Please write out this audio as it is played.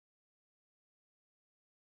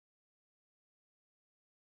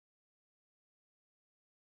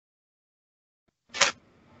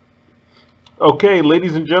Okay,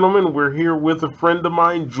 ladies and gentlemen, we're here with a friend of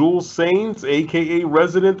mine, Jule Saynes, aka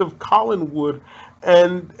resident of Collinwood.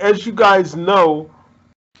 And as you guys know,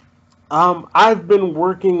 I've been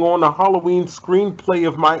working on a Halloween screenplay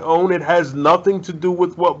of my own. It has nothing to do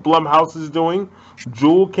with what Blumhouse is doing.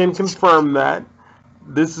 Jule can confirm that.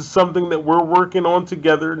 This is something that we're working on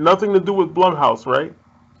together. Nothing to do with Blumhouse, right?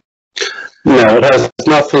 No, it has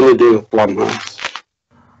nothing to do with Blumhouse.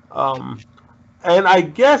 Um, and I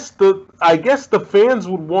guess the fans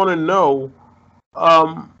would want to know,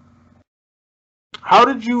 um, how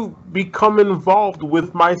did you become involved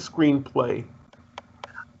with my screenplay?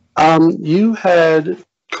 You had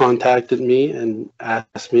contacted me and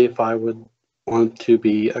asked me if I would want to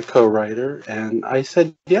be a co-writer, and I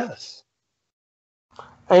said yes.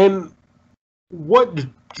 And what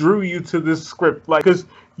drew you to this script? Like, because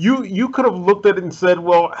you could have looked at it and said,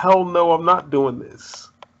 "Well, hell no, I'm not doing this."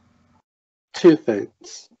 Two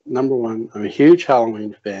things. Number one, I'm a huge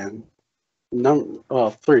Halloween fan.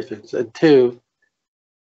 Three things. And two,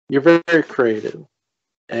 you're very creative.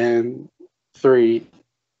 And three,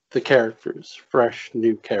 the characters, fresh,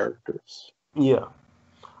 new characters. Yeah.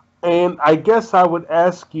 And I guess I would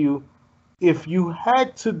ask you, if you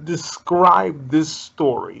had to describe this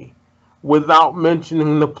story without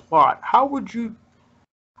mentioning the plot, how would you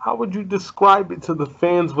describe it to the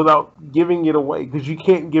fans without giving it away? Because you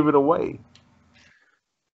can't give it away.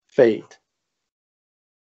 Fate.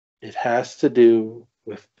 It has to do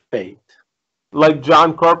with fate. Like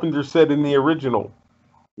John Carpenter said in the original.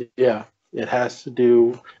 Yeah, it has to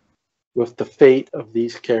do with the fate of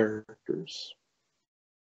these characters.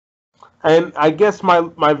 And I guess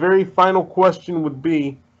my very final question would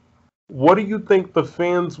be, what do you think the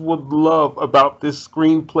fans would love about this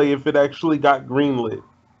screenplay if it actually got greenlit?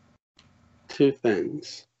 Two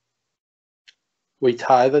things. We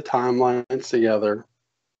tie the timelines together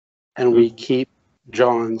and we keep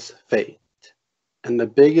John's fate. And the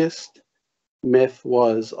biggest myth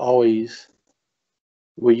was always,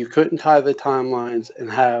 well, you couldn't tie the timelines and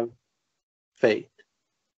have fate.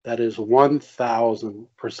 That is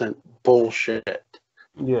 1000% bullshit.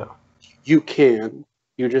 Yeah. You can.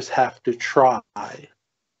 You just have to try.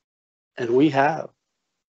 And we have.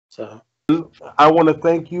 So I want to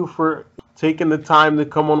thank you for taking the time to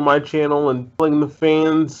come on my channel and telling the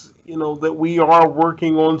fans, that we are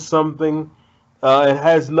working on something. It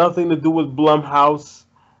has nothing to do with Blumhouse.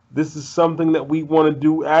 This is something that we want to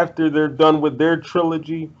do after they're done with their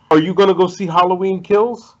trilogy. Are you going to go see Halloween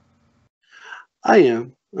Kills? I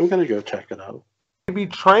am. I'm going to go check it out. Maybe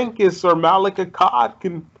Trancus or Malek Akkad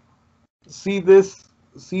can see this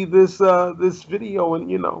video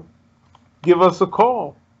and, give us a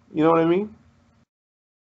call. You know what I mean?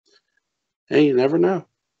 Hey, you never know.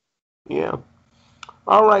 Yeah.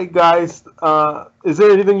 All right, guys. Is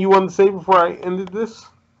there anything you want to say before I ended this?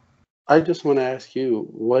 I just want to ask you,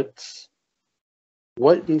 what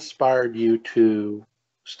inspired you to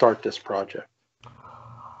start this project?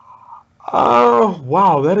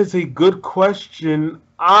 Wow, that is a good question.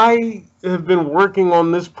 I have been working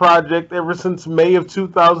on this project ever since May of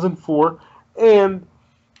 2004, and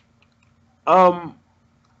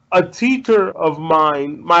a teacher of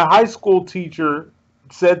mine, my high school teacher,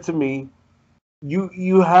 said to me,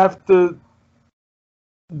 "You have to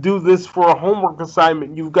do this for a homework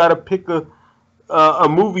assignment. You've got to pick a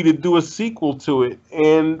movie to do a sequel to it."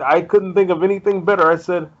 And I couldn't think of anything better. I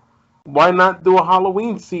said, "Why not do a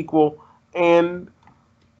Halloween sequel?" And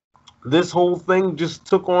this whole thing just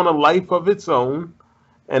took on a life of its own,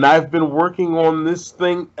 and I've been working on this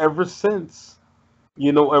thing ever since.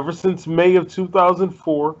 Ever since May of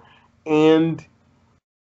 2004, and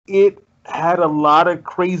it had a lot of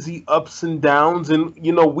crazy ups and downs, and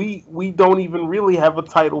we don't even really have a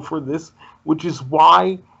title for this, which is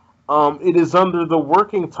why it is under the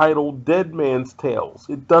working title Dead Man's Tales.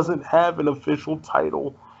 It doesn't have an official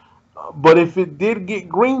title, but if it did get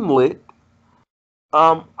greenlit,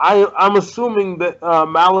 I'm assuming that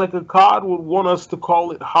Malek Akkad would want us to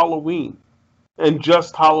call it Halloween, and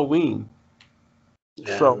just Halloween.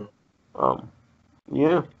 Yeah. So,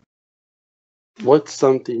 yeah. What's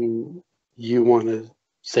something you want to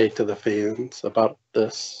say to the fans about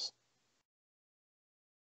this?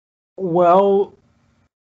 Well,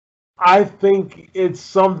 I think it's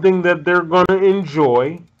something that they're going to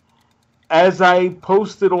enjoy. As I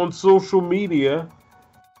posted on social media,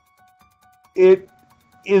 it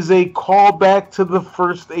is a callback to the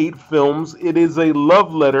first 8 films. It is a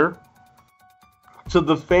love letter to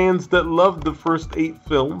the fans that loved the first 8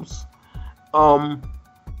 films.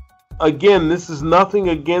 Again, this is nothing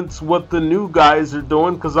against what the new guys are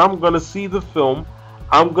doing, because I'm going to see the film.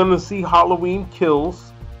 I'm going to see Halloween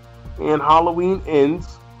Kills. and Halloween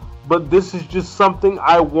Ends, but this is just something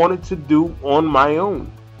I wanted to do on my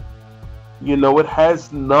own. You know, it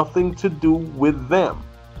has nothing to do with them.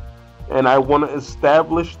 And I want to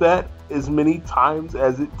establish that as many times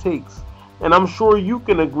as it takes. And I'm sure you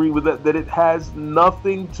can agree with that it has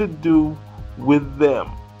nothing to do with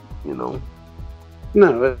them, you know.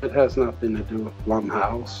 No, it has nothing to do with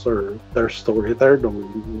Blumhouse or their story they're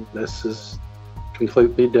doing. This is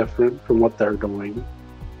completely different from what they're doing.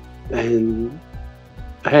 And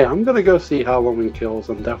hey, I'm going to go see Halloween Kills.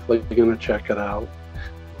 I'm definitely going to check it out.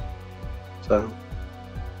 So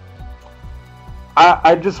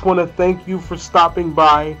I just want to thank you for stopping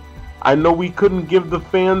by. I know we couldn't give the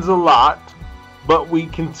fans a lot, but we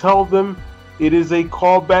can tell them it is a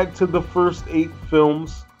callback to the first 8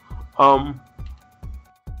 films. Who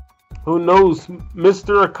knows,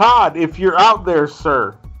 Mr. Akkad, if you're out there,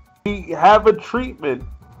 sir, we have a treatment.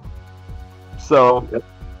 So,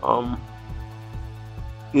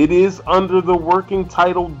 it is under the working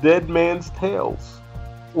title Dead Man's Tales,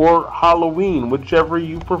 or Halloween, whichever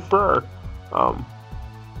you prefer.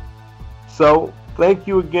 So, thank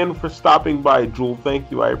you again for stopping by, Jule. Thank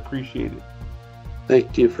you. I appreciate it.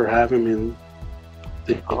 Thank you for having me.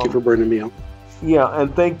 Thank you for bringing me on. Yeah,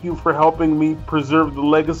 and thank you for helping me preserve the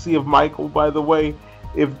legacy of Michael. By the way,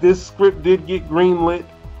 if this script did get greenlit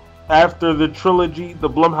after the trilogy, the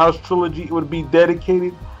Blumhouse trilogy, it would be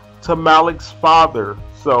dedicated to Malek's father.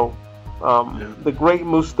 So, the great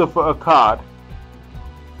Mustafa Akkad.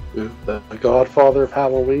 Yeah, the godfather of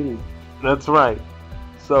Halloween. That's right.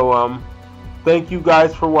 So, thank you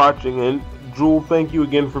guys for watching, and Jule, thank you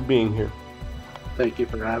again for being here. Thank you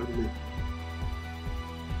for having me.